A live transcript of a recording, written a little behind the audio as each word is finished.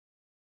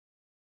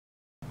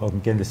Welcome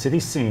again to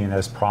City Scene.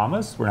 As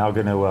promised, we're now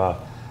going to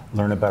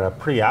learn about a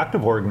pretty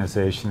active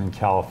organization in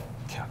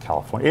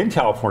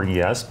California,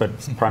 yes, but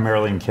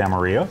primarily in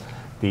Camarillo,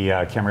 the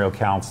Camarillo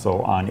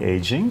Council on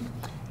Aging.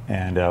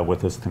 And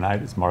with us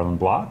tonight is Marlon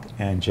Block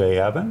and Jay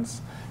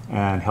Evans.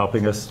 And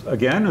helping us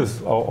again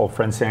is old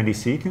friend Sandy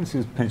Seekins,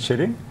 who's pinch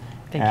hitting.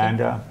 Thank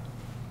you.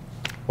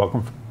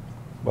 Welcome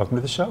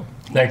to the show.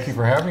 Thank you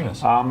for having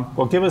us.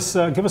 Well, give us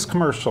a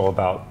commercial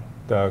about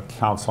the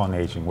Council on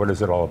Aging. What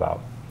is it all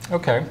about?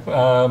 Okay.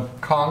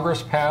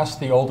 Congress passed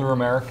the Older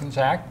Americans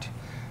Act,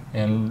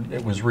 and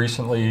it was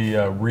recently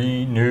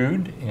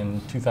renewed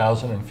in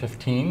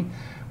 2015,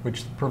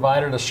 which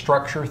provided a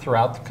structure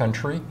throughout the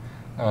country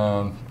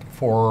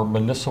for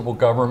municipal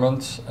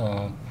governments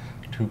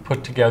to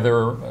put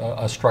together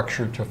a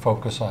structure to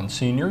focus on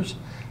seniors.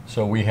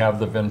 So we have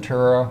the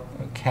Ventura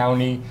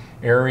County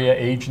Area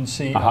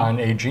Agency on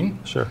Aging.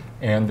 Sure.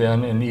 And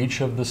then in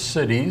each of the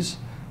cities,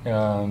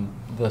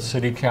 the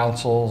city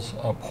councils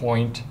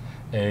appoint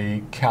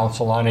a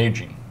council on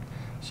aging.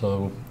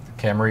 So the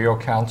Camarillo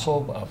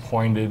Council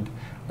appointed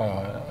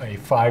a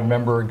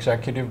 5-member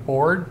executive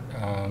board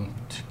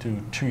to do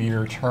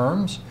 2-year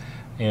terms,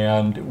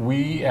 and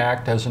we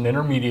act as an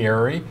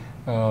intermediary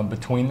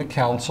between the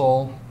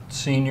council,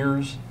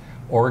 seniors,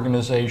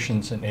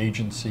 organizations, and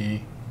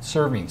agency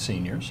serving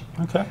seniors.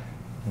 Okay.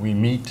 We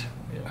meet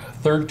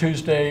third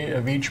Tuesday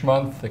of each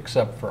month,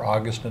 except for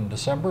August and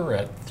December,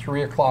 at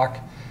 3 o'clock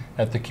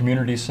at the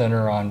Community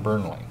Center on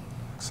Burnley.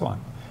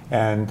 Excellent.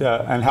 And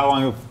how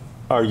long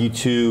are you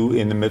two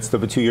in the midst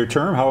of a 2-year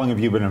term? How long have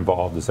you been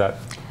involved? Is that?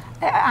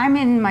 I'm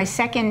in my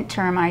second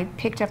term. I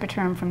picked up a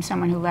term from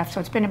someone who left,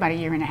 so it's been about 1.5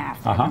 years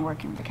I've been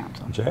working with the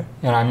council. Jay?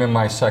 And I'm in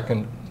my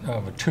second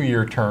of a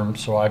 2-year term,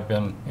 so I've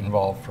been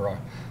involved for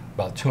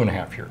about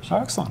 2.5 years. Oh,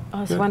 excellent. Oh,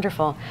 that's Good.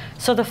 wonderful.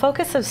 So the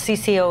focus of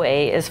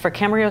CCOA is for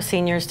Camarillo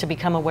seniors to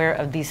become aware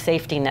of these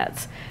safety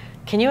nets.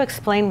 Can you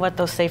explain what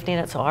those safety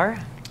nets are?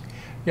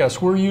 Yes,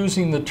 we're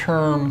using the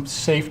term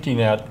safety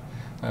net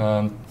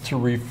to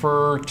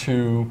refer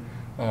to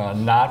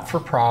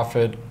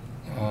not-for-profit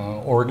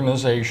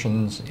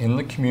organizations in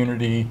the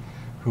community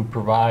who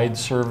provide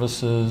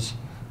services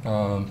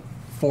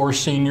for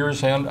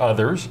seniors and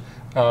others,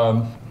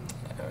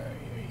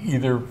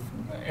 either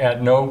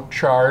at no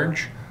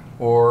charge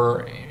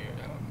or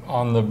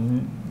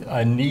on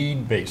a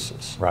need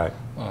basis. Right.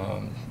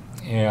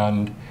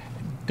 And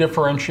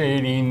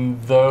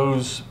differentiating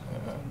those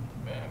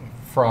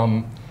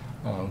from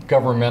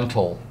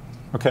governmental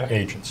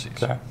agencies.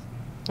 Okay.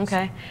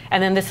 Okay.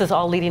 And then this is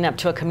all leading up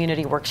to a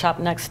community workshop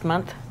next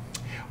month?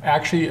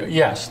 Actually,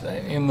 yes.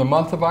 In the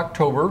month of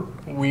October,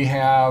 we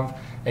have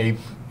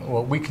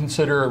what we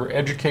consider an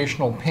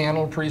educational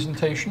panel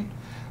presentation.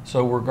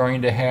 So we're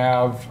going to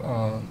have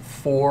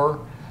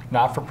 4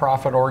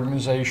 not-for-profit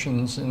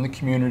organizations in the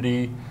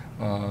community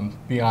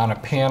be on a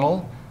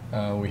panel.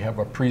 We have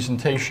a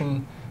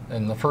presentation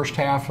in the first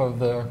half of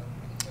the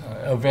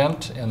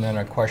event, and then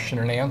a question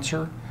and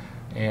answer.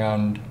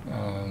 And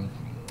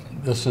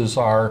this is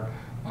our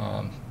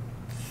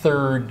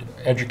 3rd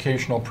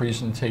educational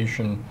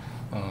presentation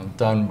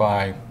done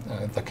by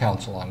the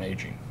Council on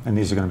Aging. And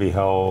these are going to be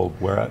held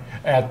where at?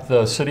 At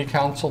the City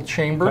Council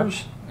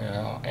chambers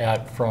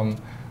from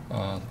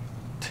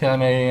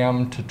 10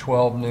 a.m. to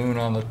 12 noon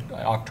on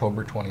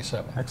October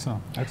 27th.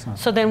 Excellent, excellent.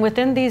 So then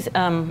within these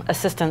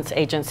assistance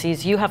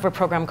agencies, you have a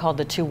program called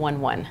the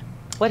 211.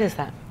 What is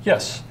that?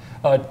 Yes.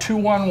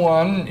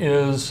 211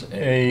 is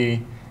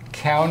a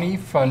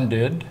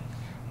county-funded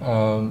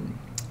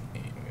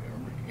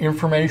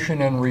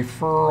information and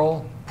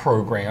referral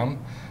program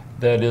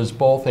that is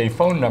both a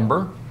phone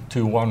number,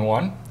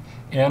 211,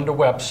 and a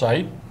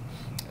website,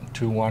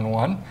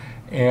 211,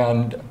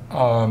 and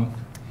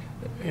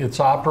it's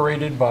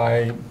operated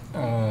by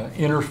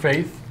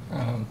Interfaith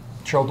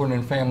Children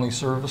and Family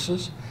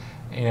Services,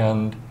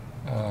 and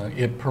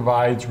it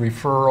provides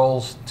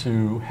referrals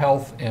to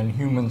health and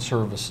human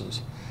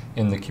services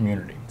in the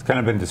community. It's kind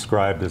of been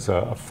described as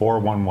a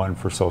 411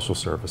 for social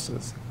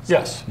services.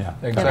 Yes, yeah,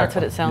 exactly. Yeah, that's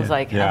what it sounds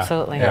like, yeah.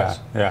 absolutely. Yeah,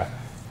 yeah.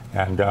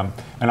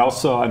 And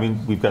also, I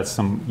mean, we've got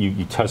some,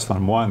 you touched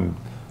on one,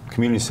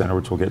 community center,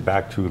 which we'll get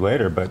back to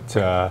later, but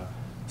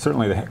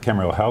certainly the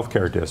Camarillo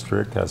Healthcare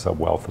District has a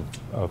wealth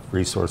of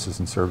resources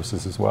and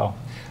services as well.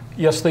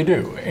 Yes, they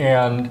do.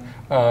 And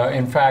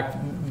in fact,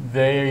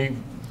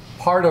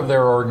 part of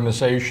their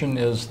organization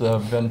is the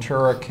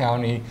Ventura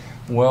County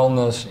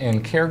Wellness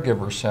and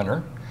Caregiver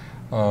Center,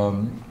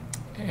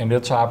 and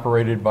it's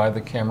operated by the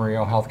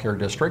Camarillo Healthcare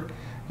District,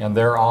 and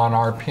they're on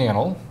our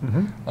panel.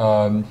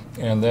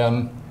 And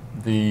then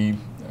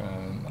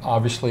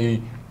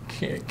obviously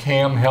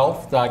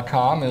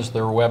camhealth.com is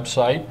their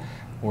website,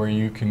 where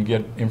you can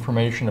get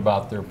information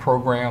about their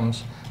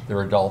programs,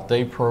 their adult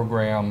day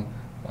program,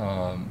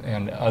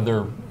 and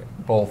other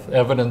both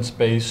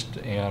evidence-based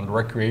and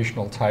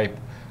recreational type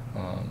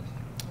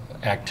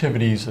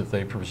activities that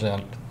they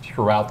present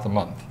throughout the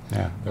month.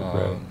 Yeah,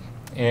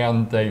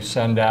 and they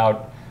send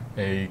out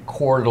a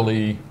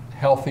quarterly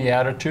Healthy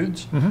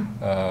Attitudes,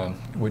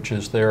 which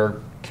is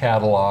their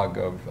catalog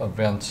of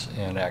events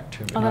and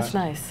activities. Oh, that's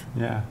nice.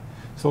 Yeah.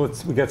 So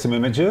we got some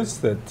images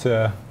that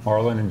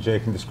Marlon and Jay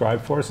can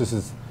describe for us. This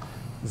is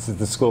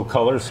the school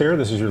colors here.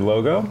 This is your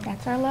logo.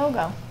 That's our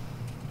logo.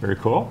 Very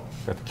cool.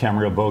 Got the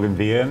Camarillo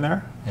bougainvillea in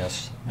there.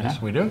 Yes, Yeah.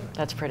 yes, we do.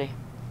 That's pretty.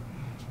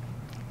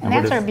 And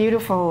that's our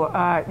beautiful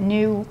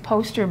new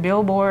poster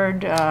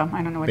billboard,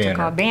 I don't know what to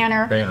call it,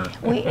 banner.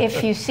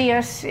 If you see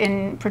us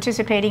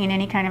participating in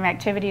any kind of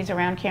activities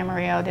around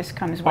Camarillo, this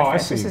comes with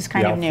us. This is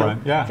kind of new,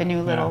 front. Yeah. the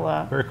new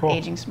little Very cool.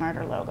 Aging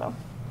Smarter logo.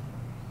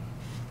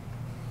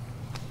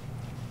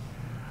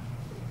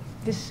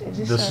 This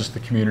is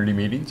the community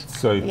meetings.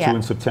 So 2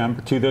 in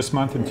September, 2 this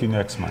month and 2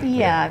 next month.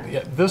 Yeah.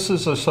 Yeah, this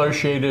is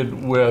associated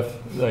with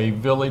a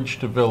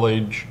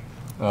village-to-village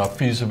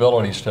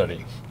feasibility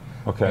study.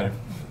 Okay.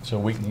 So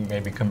we can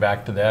maybe come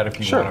back to that if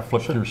you want to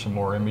flip through some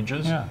more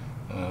images. Yeah.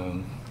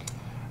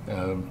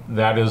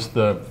 That is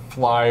the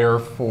flyer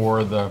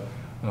for the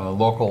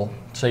local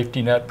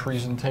safety net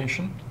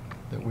presentation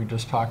that we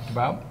just talked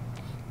about.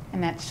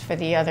 And that's for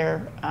the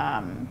other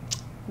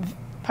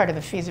part of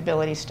the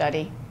feasibility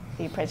study,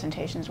 the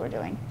presentations we're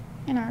doing.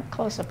 And our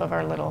close-up of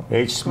our little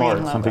Age smart,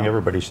 green logo. something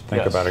everybody should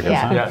think about, I guess.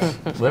 Yeah. Huh?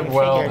 Yes, live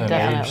well figured, and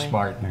definitely. age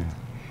smart.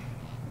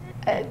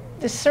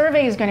 The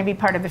survey is going to be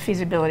part of the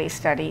feasibility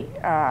study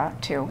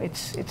too.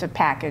 It's a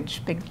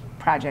package, big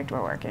project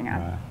we're working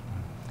on.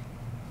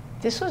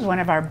 This was one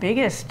of our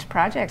biggest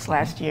projects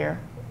last year.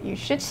 You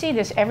should see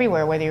this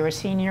everywhere, whether you're a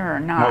senior or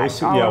not. No, we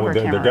see, all yeah, over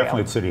they're Camarillo.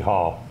 definitely at City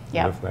Hall.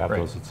 Yeah. We have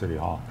those at City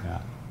Hall.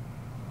 Yeah.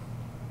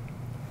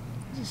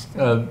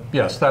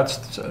 Yes,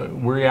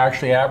 we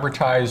actually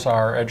advertise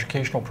our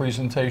educational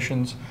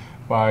presentations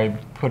by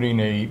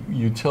putting a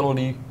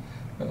utility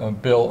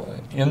bill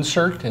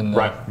insert in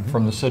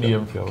from the city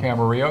of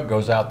Camarillo. It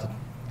goes out to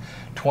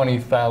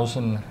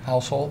 20,000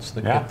 households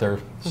that get their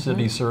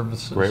city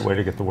services. Great way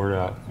to get the word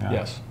out. Yeah.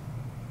 Yes.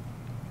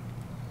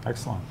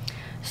 Excellent.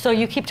 So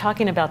you keep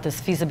talking about this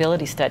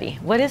feasibility study.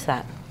 What is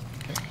that?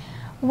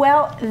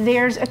 Well,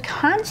 there's a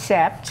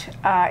concept,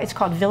 it's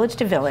called Village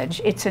to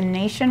Village. It's a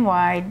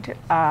nationwide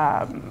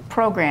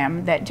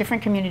program that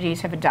different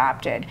communities have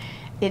adopted.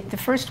 The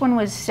first one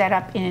was set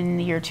up in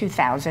the year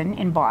 2000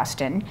 in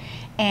Boston,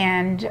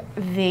 and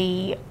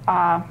the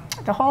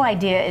whole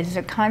idea is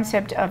a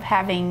concept of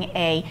having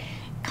a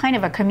kind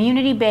of a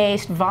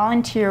community-based,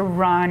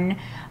 volunteer-run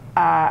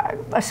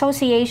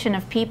association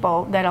of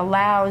people that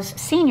allows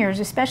seniors,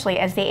 especially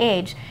as they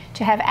age,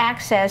 to have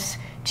access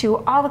to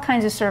all the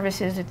kinds of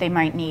services that they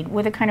might need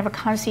with a kind of a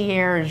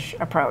concierge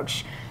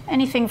approach.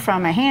 Anything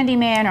from a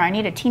handyman, or I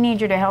need a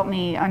teenager to help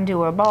me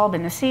undo a bulb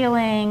in the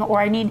ceiling, or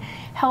I need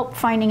help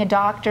finding a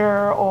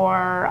doctor,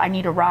 or I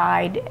need a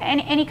ride,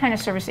 any kind of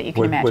service that you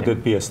can imagine. Would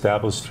it be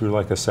established through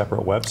like a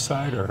separate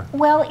website, or?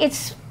 Well,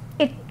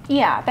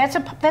 yeah,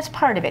 that's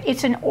part of it.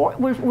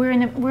 We're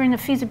in the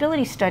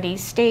feasibility study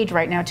stage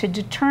right now to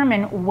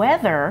determine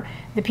whether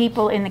the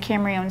people in the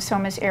Camarillo and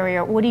Somas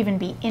area would even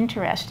be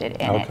interested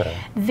in it.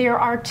 There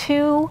are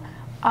 2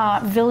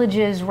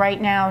 villages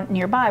right now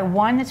nearby.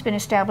 One that's been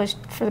established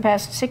for the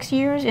past 6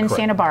 years in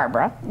Santa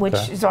Barbara, which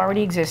is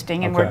already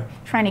existing, and we're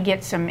trying to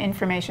get some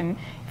information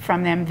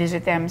from them,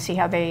 visit them, see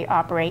how they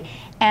operate.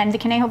 And the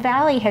Conejo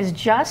Valley has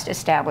just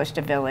established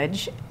a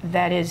village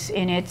that is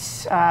in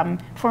its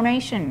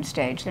formation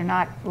stage. They're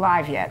not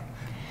live yet.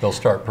 They'll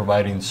start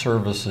providing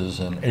services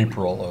in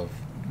April of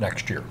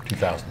next year,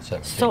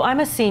 2017. So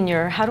I'm a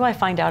senior. How do I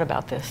find out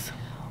about this?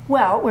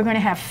 Well, we're going to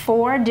have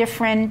 4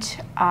 different,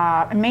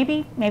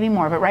 maybe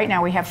more, but right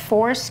now we have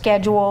 4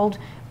 scheduled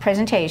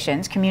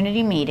presentations,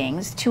 community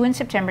meetings, 2 in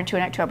September, 2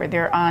 in October.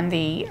 They're on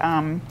the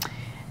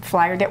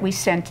flyer that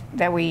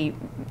we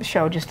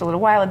showed just a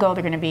little while ago.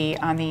 They're going to be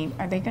on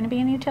are they going to be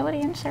in the utility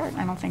insert?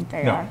 I don't think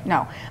they are.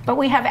 No. But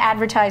we have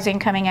advertising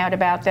coming out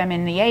about them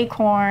in the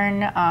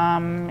Acorn,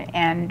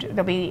 and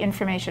there'll be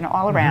information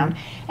all around.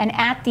 And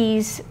at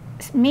these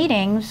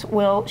meetings,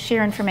 we'll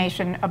share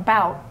information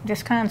about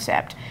this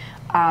concept.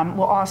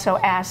 We'll also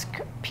ask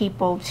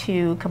people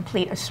to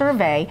complete a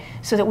survey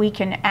so that we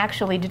can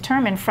actually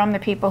determine from the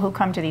people who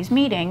come to these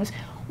meetings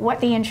what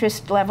the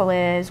interest level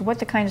is, what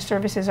the kind of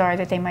services are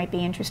that they might be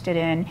interested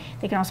in.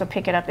 They can also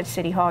pick it up at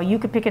City Hall. You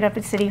could pick it up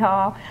at City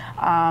Hall,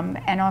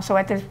 and also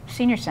at the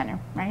Senior Center,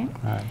 right?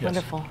 Yes.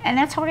 Wonderful. And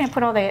that's how we're going to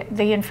put all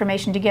the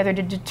information together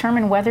to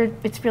determine whether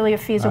it's really a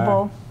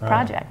feasible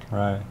project.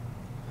 Right.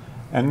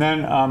 And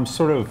then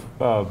sort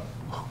of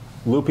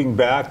looping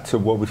back to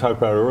what we talked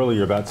about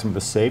earlier about some of the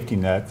safety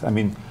nets. I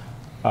mean,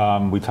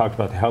 we talked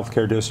about the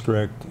healthcare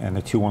district and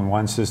the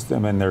 211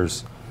 system, and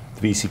there's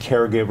the VC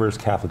Caregivers,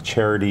 Catholic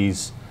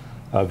Charities,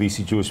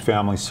 VC Jewish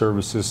Family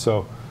Services.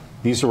 So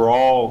these are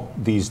all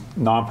these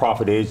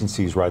nonprofit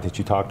agencies, right, that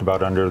you talked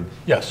about under?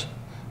 Yes.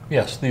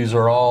 Yes, these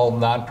are all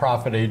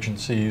nonprofit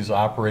agencies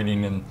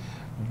operating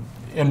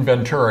in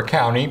Ventura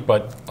County,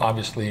 but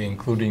obviously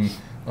including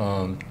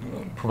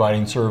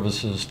providing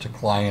services to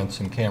clients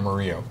in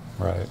Camarillo.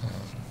 Right.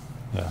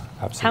 Yeah,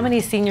 absolutely. How many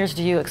seniors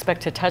do you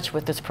expect to touch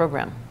with this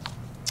program?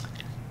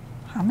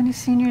 How many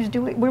seniors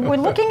do we're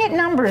looking at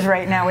numbers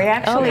right now. We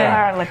actually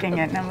are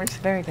looking at numbers.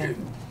 Very good.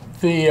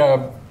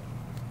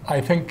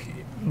 I think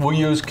we'll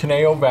use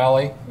Conejo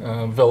Valley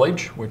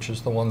Village, which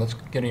is the one that's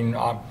going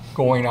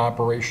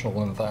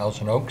operational in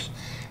Thousand Oaks,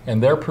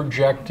 and they're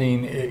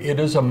projecting it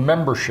is a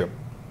membership.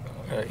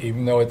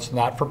 Even though it's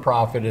not for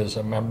profit, it is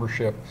a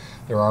membership.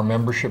 There are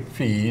membership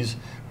fees,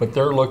 but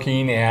they're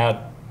looking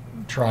at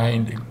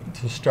trying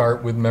to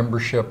start with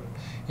membership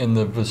in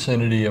the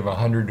vicinity of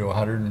 100 to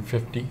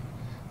 150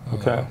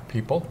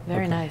 people.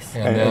 Very nice.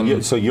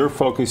 And so you're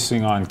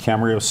focusing on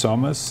Camarillo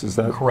Somas, is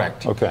that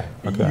correct? Okay.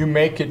 You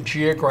make it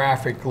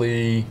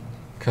geographically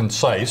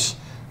concise,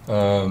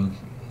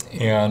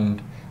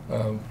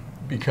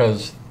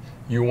 because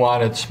you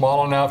want it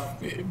small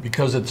enough,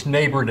 because it's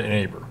neighbor to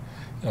neighbor.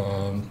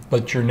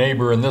 But your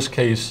neighbor in this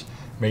case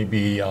may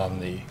be on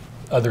the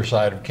other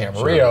side of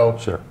Camarillo,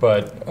 sure.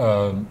 but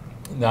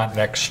not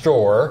next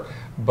door,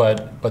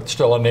 but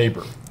still a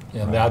neighbor.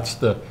 And that's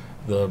the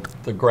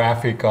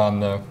graphic on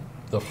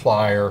the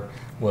flyer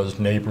was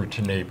neighbor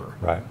to neighbor.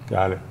 Right,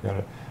 got it.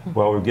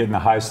 Well, we're getting a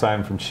high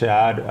sign from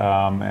Chad,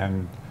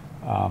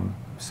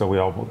 so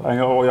I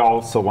know we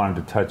also wanted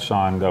to touch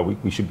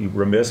on, we should be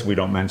remiss if we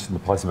don't mention the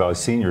Pleasant Valley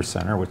Senior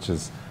Center, which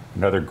is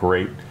another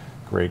great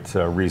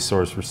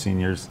resource for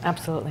seniors.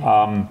 Absolutely.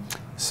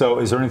 So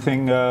is there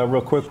anything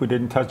real quick we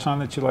didn't touch on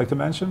that you'd like to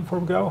mention before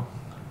we go?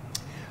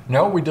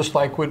 No, we just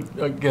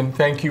again,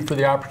 thank you for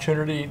the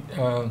opportunity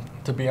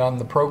to be on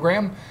the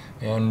program,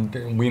 and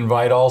we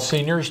invite all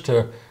seniors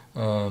to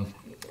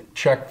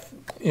check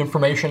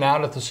information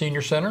out at the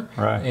Senior Center,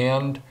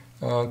 and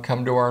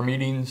come to our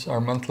meetings,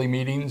 our monthly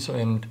meetings,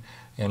 and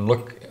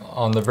look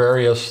on the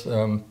various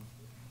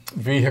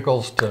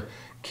vehicles to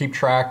keep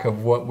track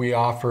of what we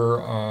offer.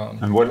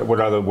 And what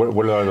are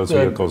those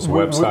vehicles?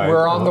 Website?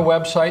 We're on the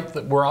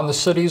website. We're on the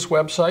city's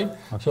website.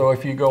 Okay. So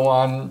if you go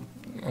on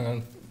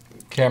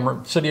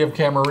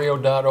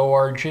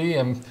cityofcamarillo.org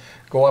and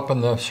go up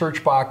in the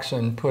search box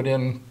and put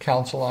in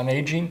Council on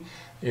Aging,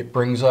 it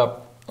brings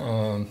up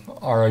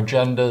our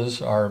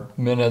agendas, our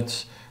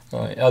minutes,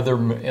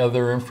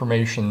 other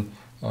information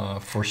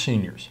for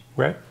seniors.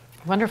 Right.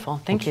 Wonderful.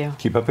 Thank you.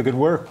 Keep up the good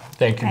work.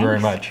 Thank you very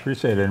much.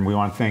 Appreciate it. And we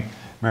want to thank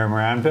Mary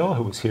Moranville,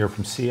 who was here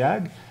from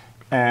SEAG.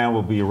 And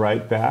we'll be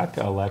right back.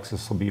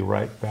 Alexis will be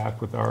right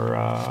back with our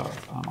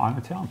On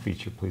the Town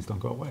feature. Please don't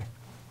go away.